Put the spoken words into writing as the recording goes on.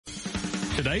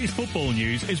Today's football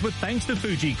news is with thanks to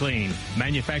Fuji Clean,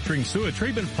 manufacturing sewer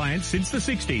treatment plants since the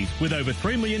 60s with over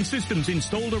 3 million systems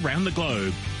installed around the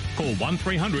globe. Call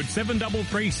 1300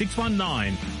 733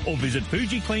 619 or visit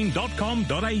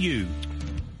fujiclean.com.au.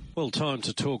 Well, time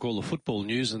to talk all the football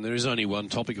news, and there is only one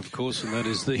topic, of course, and that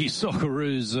is the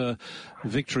Socceroos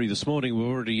victory this morning. We've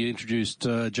already introduced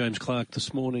James Clark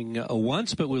this morning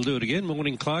once, but we'll do it again.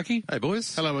 Morning, Clarkie. Hey,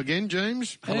 boys. Hello again,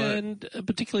 James. Hello. And a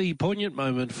particularly poignant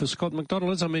moment for Scott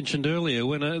McDonald, as I mentioned earlier,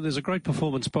 when there's a great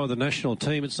performance by the national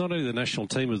team. It's not only the national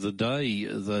team of the day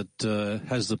that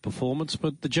has the performance,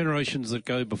 but the generations that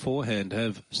go beforehand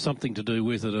have something to do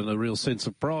with it and a real sense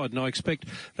of pride. And I expect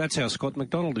that's how Scott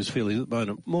McDonald is feeling at the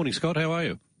moment. Morning, Scott. How are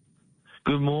you?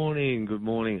 Good morning.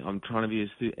 I'm trying to be as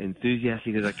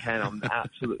enthusiastic as I can. I'm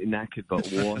absolutely knackered, but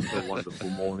what a wonderful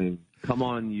morning. Come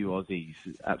on, you Aussies.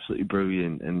 Absolutely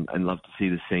brilliant, and love to see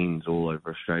the scenes all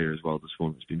over Australia as well this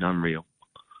morning. It's been unreal.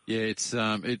 Yeah, it's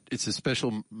a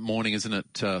special morning, isn't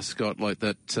it, Scott? Like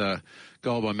that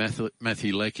goal by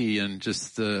Matthew Leckie, and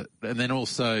then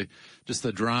also just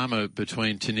the drama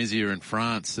between Tunisia and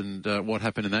France and what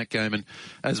happened in that game. And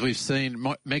as we've seen,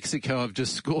 Mexico have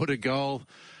just scored a goal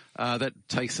that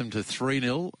takes them to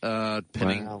 3-0,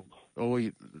 pending. Wow. Or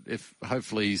if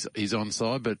hopefully he's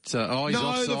onside, but he's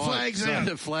offside. The flag's out.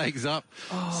 The flag's up.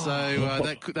 Oh.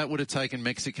 So that would have taken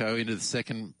Mexico into the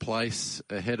second place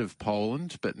ahead of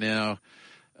Poland. But now,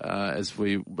 as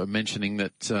we were mentioning,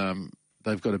 that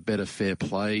they've got a better fair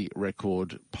play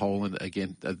record, Poland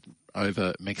again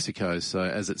over Mexico. So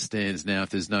as it stands now, if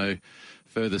there's no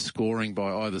further scoring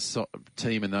by either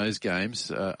team in those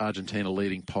games, Argentina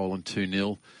leading Poland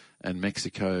 2-0. And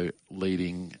Mexico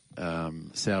leading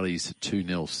Saudis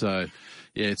 2-0. So,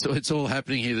 yeah, it's all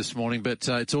happening here this morning, but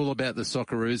it's all about the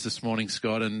Socceroos this morning,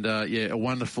 Scott. And, a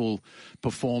wonderful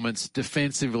performance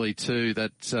defensively too.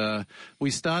 That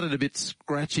we started a bit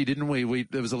scratchy, didn't we?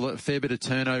 There was a fair bit of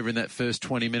turnover in that first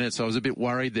 20 minutes. I was a bit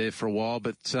worried there for a while,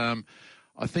 but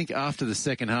I think after the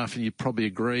second half, and you probably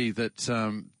agree that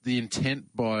the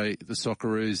intent by the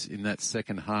Socceroos in that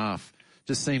second half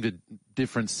just seemed a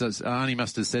difference. Arnie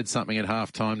must have said something at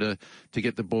halftime to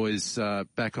get the boys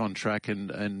back on track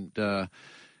and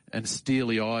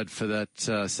steely-eyed for that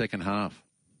second half.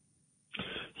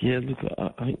 Yeah, look,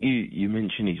 I think you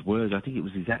mentioned his words. I think it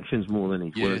was his actions more than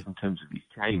his words in terms of his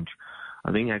change.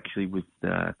 I think actually with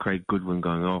Craig Goodwin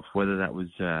going off, whether that was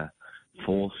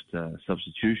forced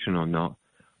substitution or not,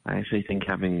 I actually think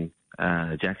having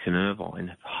Jackson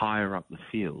Irvine higher up the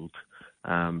field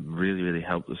really, really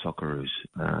helped the Socceroos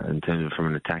in terms of from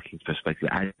an attacking perspective,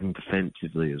 adding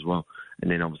defensively as well. And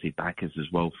then obviously backers as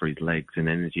well for his legs and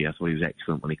energy. I thought he was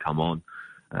excellent when he come on.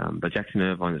 But Jackson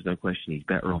Irvine, there's no question he's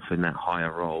better off in that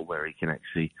higher role where he can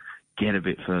actually get a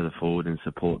bit further forward and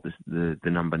support the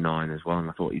number 9 as well. And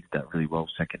I thought he did that really well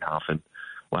second half. And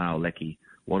wow, Leckie,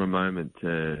 what a moment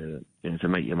to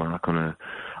make your mark on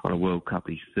a World Cup.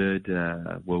 His third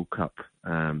World Cup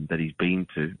that he's been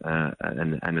to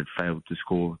and had failed to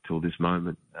score till this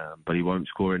moment. But he won't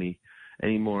score any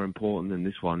more important than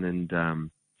this one.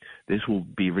 And this will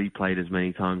be replayed as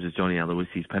many times as Johnny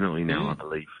Aloisi's penalty now, I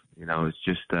believe. It's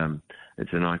just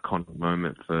it's an iconic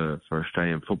moment for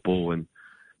Australian football, and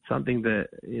something that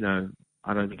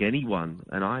I don't think anyone,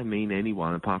 and I mean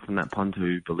anyone, apart from that punter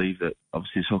who believed that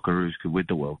obviously Socceroos could win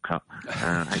the World Cup,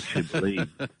 actually believe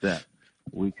that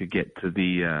we could get to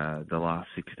the last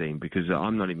 16. Because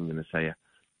I'm not even going to say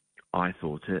I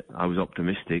thought it. I was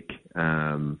optimistic,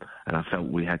 and I felt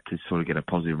we had to sort of get a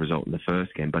positive result in the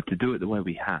first game. But to do it the way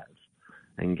we have,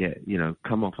 and get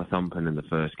come off a thumping in the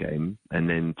first game, and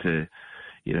then to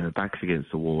backs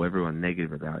against the wall, everyone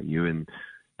negative about you, and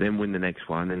then win the next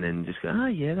one, and then just go,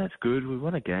 yeah, that's good. We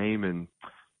won a game, and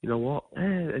you know what?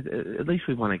 At least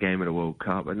we won a game at a World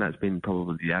Cup, and that's been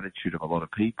probably the attitude of a lot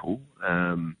of people.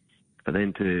 But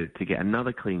then to get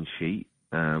another clean sheet,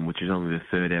 which is only the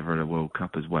third ever at a World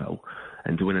Cup as well,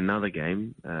 and to win another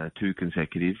game, 2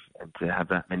 consecutive, and to have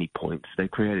that many points, they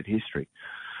created history.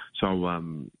 So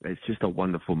it's just a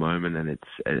wonderful moment, and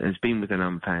it's been with an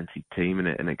unfancied team, and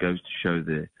it goes to show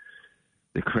the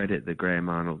credit that Graham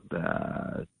Arnold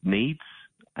needs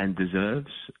and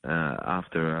deserves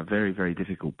after a very, very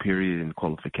difficult period in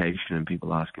qualification and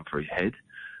people asking for his head.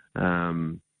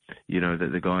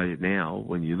 That the guy now,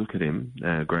 when you look at him,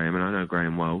 Graham, and I know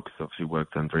Graham well because obviously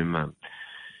worked under him,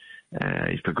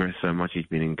 he's progressed so much. He's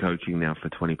been in coaching now for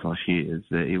 20-plus years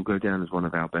that he'll go down as one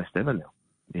of our best ever now.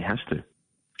 He has to.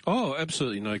 Oh,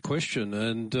 absolutely, no question.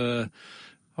 And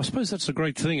I suppose that's a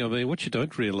great thing. I mean, what you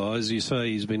don't realise, you say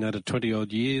he's been at it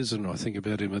 20-odd years, and I think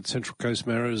about him at Central Coast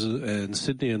Mariners and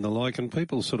Sydney and the like, and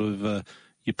people sort of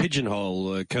you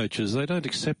pigeonhole coaches. They don't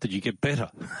accept that you get better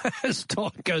as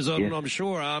time goes on. Yeah. And I'm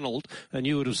sure Arnold, and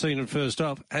you would have seen it first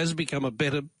off, has become a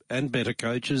better and better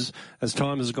coach as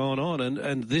time has gone on.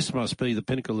 And this must be the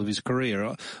pinnacle of his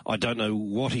career. I don't know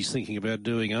what he's thinking about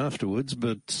doing afterwards,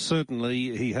 but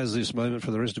certainly he has this moment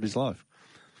for the rest of his life.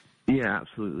 Yeah,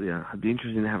 absolutely. Yeah. It'd be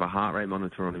interesting to have a heart rate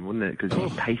monitor on him, wouldn't it?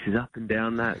 Because he paces up and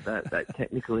down that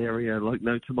technical area like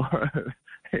no tomorrow.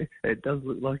 It does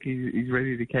look like he's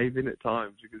ready to cave in at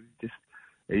times because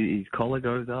his collar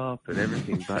goes up and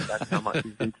everything. But that's how much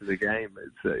he's into the game.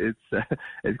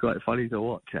 It's quite funny to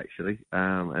watch actually,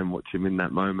 and watch him in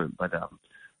that moment. But it's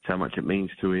how much it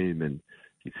means to him, and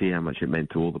you see how much it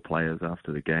meant to all the players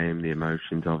after the game, the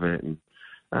emotions of it, and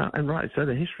right, so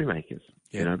the history makers.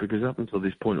 Yeah. You know, because up until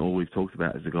this point, all we've talked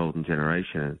about is the golden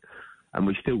generation, and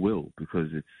we still will because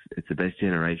it's the best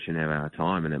generation of our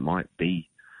time, and it might be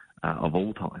of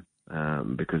all time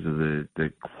because of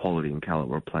the quality and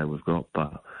caliber of play we've got.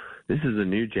 But this is a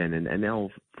new gen, and now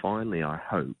finally, I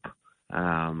hope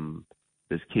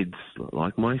there's kids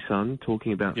like my son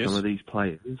talking about some of these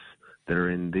players that are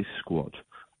in this squad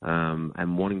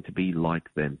and wanting to be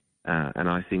like them. And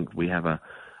I think we have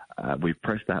we've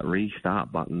pressed that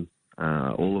restart button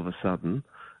all of a sudden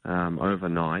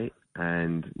overnight,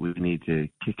 and we need to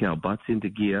kick our butts into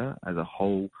gear as a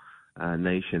whole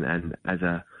nation and as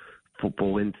a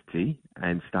football entity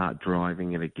and start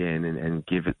driving it again and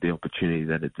give it the opportunity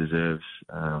that it deserves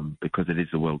because it is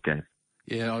a world game.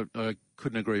 Yeah, I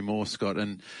couldn't agree more, Scott.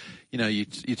 And, you know, you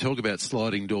talk about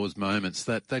sliding doors moments.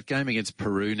 That game against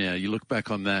Peru now, you look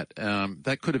back on that,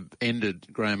 that could have ended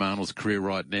Graham Arnold's career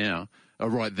right then.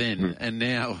 And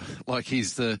now, like,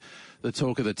 he's the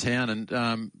talk of the town.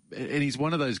 And he's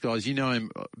one of those guys, you know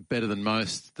him better than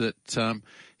most, that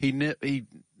he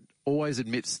always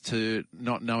admits to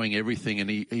not knowing everything, and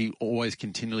he always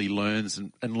continually learns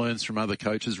and learns from other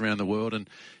coaches around the world. And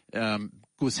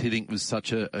Gus Hiddink was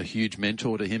such a huge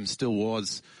mentor to him, still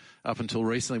was up until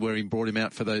recently, where he brought him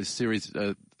out for those series,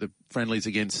 the friendlies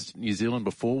against New Zealand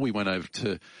before we went over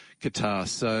to Qatar.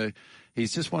 So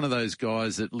he's just one of those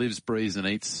guys that lives, breathes and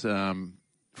eats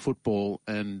football.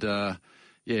 And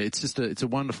it's a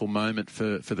wonderful moment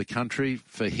for the country,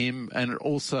 for him. And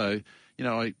also, you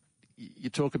know,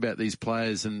 you talk about these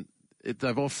players, and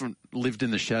they've often lived in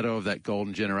the shadow of that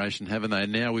golden generation, haven't they?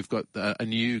 And now we've got a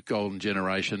new golden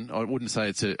generation. I wouldn't say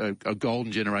it's a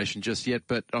golden generation just yet,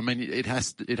 but I mean it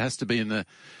has to be in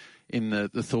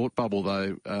the thought bubble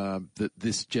though that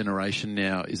this generation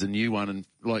now is a new one. And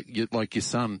like your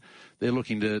son, they're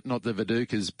looking to not the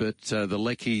Vidukas, but the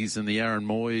Leckies and the Aaron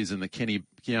Moyes and the Keanu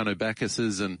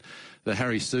Backuses and the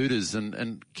Harry Souters,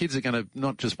 and kids are going to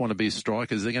not just want to be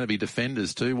strikers, they're going to be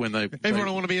defenders too when everyone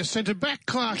will want to be a centre back,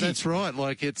 Clarkie. That's right.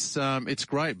 Like it's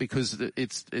great because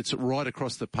it's right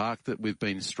across the park that we've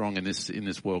been strong in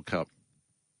this World Cup.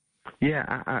 Yeah,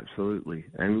 absolutely.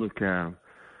 And look,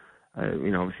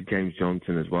 obviously James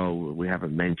Johnson as well, we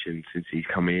haven't mentioned since he's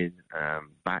come in,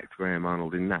 backed Graham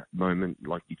Arnold in that moment,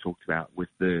 like you talked about with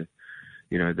the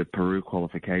Peru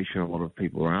qualification. A lot of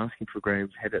people were asking for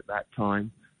Graham's head at that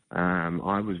time.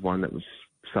 I was one that was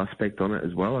suspect on it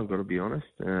as well, I've got to be honest,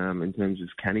 in terms of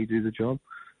can he do the job?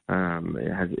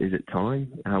 Is it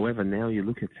time? However, now you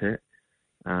look at it,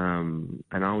 and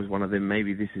I was one of them,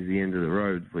 maybe this is the end of the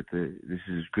road this is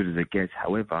as good as it gets.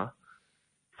 However,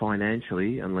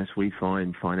 financially, unless we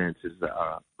find finances that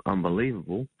are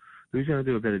unbelievable, who's going to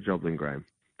do a better job than Graham?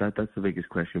 That's the biggest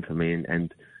question for me,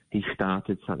 and he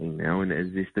started something now, and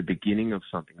is this the beginning of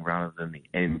something rather than the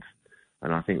end?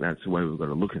 And I think that's the way we've got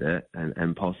to look at it,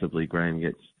 and possibly Graham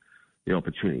gets the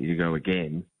opportunity to go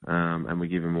again, and we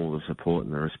give him all the support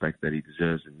and the respect that he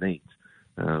deserves and needs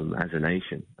as a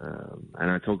nation.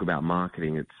 And I talk about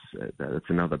marketing, that's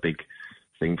another big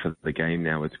thing for the game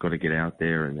now. It's got to get out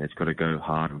there, and it's got to go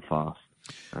hard and fast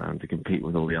to compete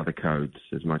with all the other codes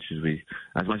as much as we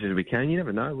can. You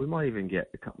never know, we might even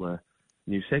get a couple of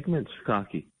new segments,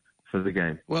 Clarkie, for the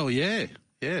game. Well, yeah,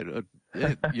 you're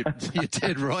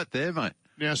dead right there, mate.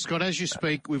 Now, Scott, as you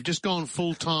speak, we've just gone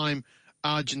full-time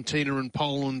Argentina and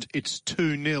Poland. It's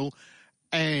 2-0,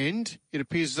 and it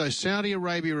appears as though Saudi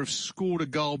Arabia have scored a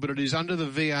goal, but it is under the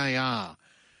VAR.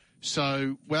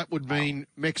 So that would mean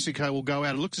Mexico will go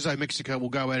out. It looks as though Mexico will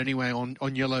go out anyway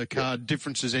on yellow card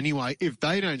differences anyway if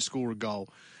they don't score a goal.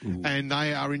 Mm. And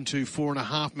they are into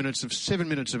 4.5 minutes of 7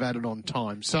 minutes of added on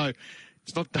time. So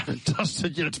it's not done and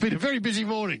dusted yet. It's been a very busy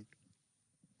morning.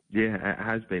 Yeah, it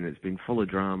has been. It's been full of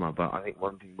drama, but I think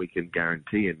one thing we can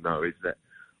guarantee and know is that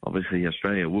obviously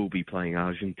Australia will be playing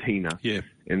Argentina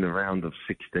in the round of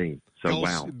 16.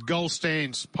 So, Goal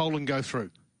stands. Poland go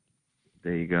through.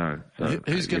 there you go. So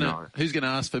who's going to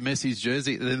ask for Messi's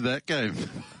jersey at the end of that game?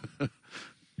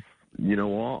 You know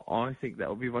what? I think that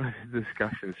will be one of the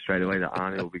discussions straight away that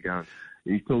Arnie will be going.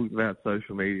 He's talking about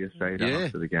social media straight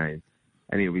after the game.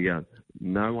 And he'll be going,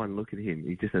 no one look at him.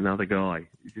 He's just another guy.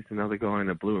 He's just another guy in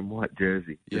a blue and white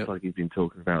jersey. Just like he's been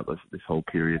talking about this whole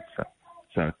period.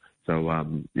 So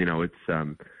you know, it's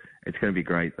going to be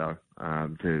great, though,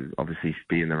 to obviously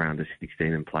be in the round of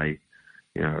 16 and play,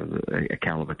 you know, a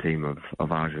caliber team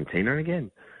of Argentina. And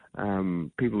again,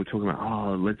 people were talking about,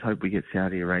 oh, let's hope we get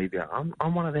Saudi Arabia.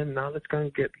 I'm one of them. No, let's go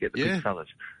and get the big fellas.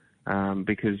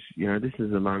 Because, you know, this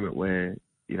is a moment where,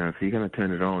 you know, if you're going to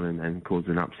turn it on and cause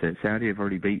an upset, Saudi have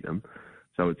already beat them.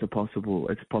 So it's a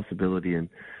possibility. And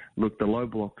look, the low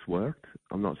blocks worked.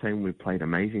 I'm not saying we've played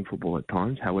amazing football at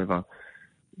times. However,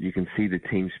 you can see the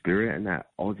team spirit and that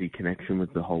Aussie connection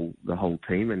with the whole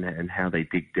team and how they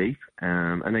dig deep.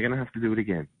 And they're going to have to do it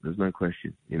again. There's no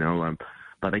question, you know.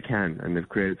 But they can, and they've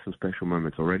created some special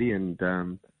moments already. And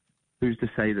who's to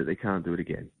say that they can't do it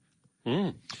again?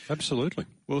 Absolutely.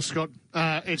 Well, Scott,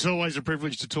 it's always a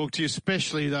privilege to talk to you,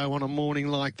 especially, though, on a morning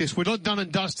like this. We're not done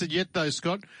and dusted yet, though,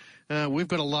 Scott. We've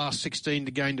got a last 16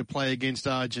 game to play against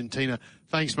Argentina.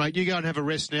 Thanks, mate. You go and have a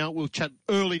rest now. We'll chat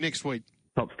early next week.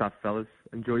 Top stuff, fellas.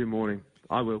 Enjoy your morning.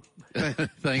 I will.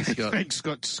 Thanks, Scott. Thanks,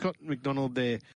 Scott. Scott McDonald there.